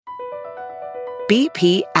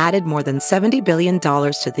BP added more than $70 billion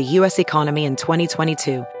to the U.S. economy in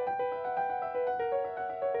 2022.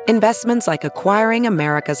 Investments like acquiring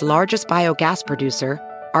America's largest biogas producer,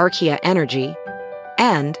 Archaea Energy,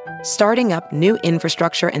 and starting up new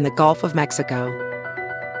infrastructure in the Gulf of Mexico.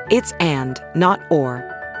 It's and, not or.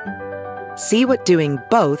 See what doing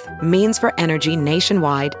both means for energy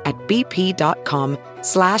nationwide at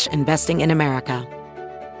bp.com/investing in America.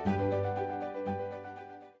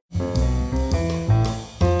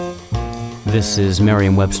 This is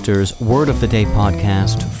Merriam-Webster's Word of the Day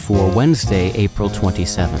podcast for Wednesday, April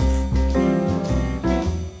 27th.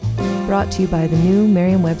 Brought to you by the new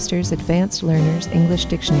Merriam-Webster's Advanced Learners English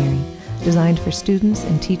Dictionary, designed for students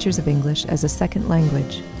and teachers of English as a second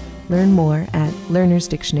language. Learn more at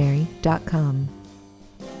learnersdictionary.com.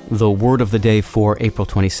 The word of the day for April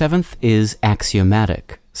 27th is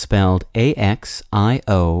axiomatic, spelled A-X-I-O-M-A-T-I-C.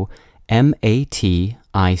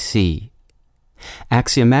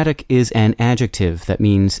 Axiomatic is an adjective that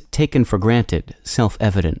means taken for granted,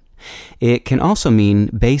 self-evident. It can also mean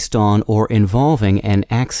based on or involving an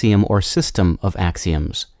axiom or system of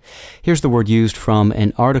axioms. Here's the word used from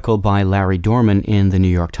an article by Larry Dorman in the New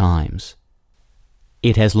York Times.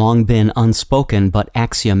 It has long been unspoken but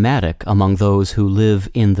axiomatic among those who live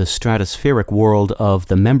in the stratospheric world of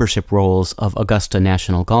the membership rolls of Augusta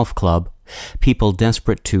National Golf Club. People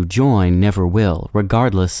desperate to join never will,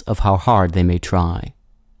 regardless of how hard they may try.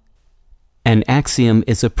 An axiom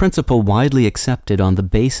is a principle widely accepted on the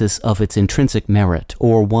basis of its intrinsic merit,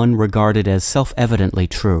 or one regarded as self-evidently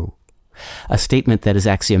true. A statement that is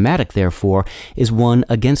axiomatic, therefore, is one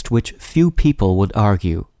against which few people would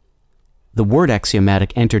argue. The word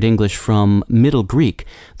axiomatic entered English from Middle Greek,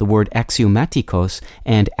 the word axiomatikos,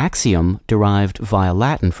 and axiom derived via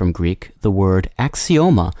Latin from Greek, the word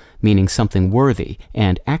axioma, meaning something worthy,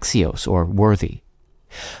 and axios, or worthy.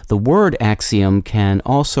 The word axiom can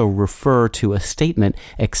also refer to a statement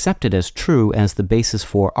accepted as true as the basis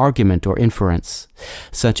for argument or inference.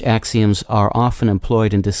 Such axioms are often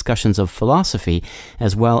employed in discussions of philosophy,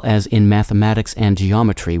 as well as in mathematics and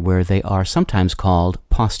geometry, where they are sometimes called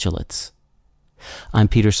postulates. I'm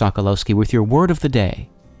Peter Sokolowski with your Word of the Day.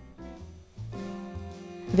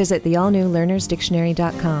 Visit the all-new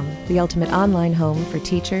learnersdictionary.com, the ultimate online home for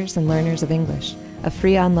teachers and learners of English. A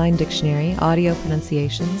free online dictionary, audio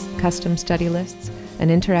pronunciations, custom study lists, and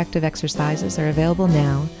interactive exercises are available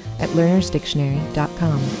now at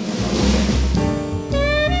learnersdictionary.com.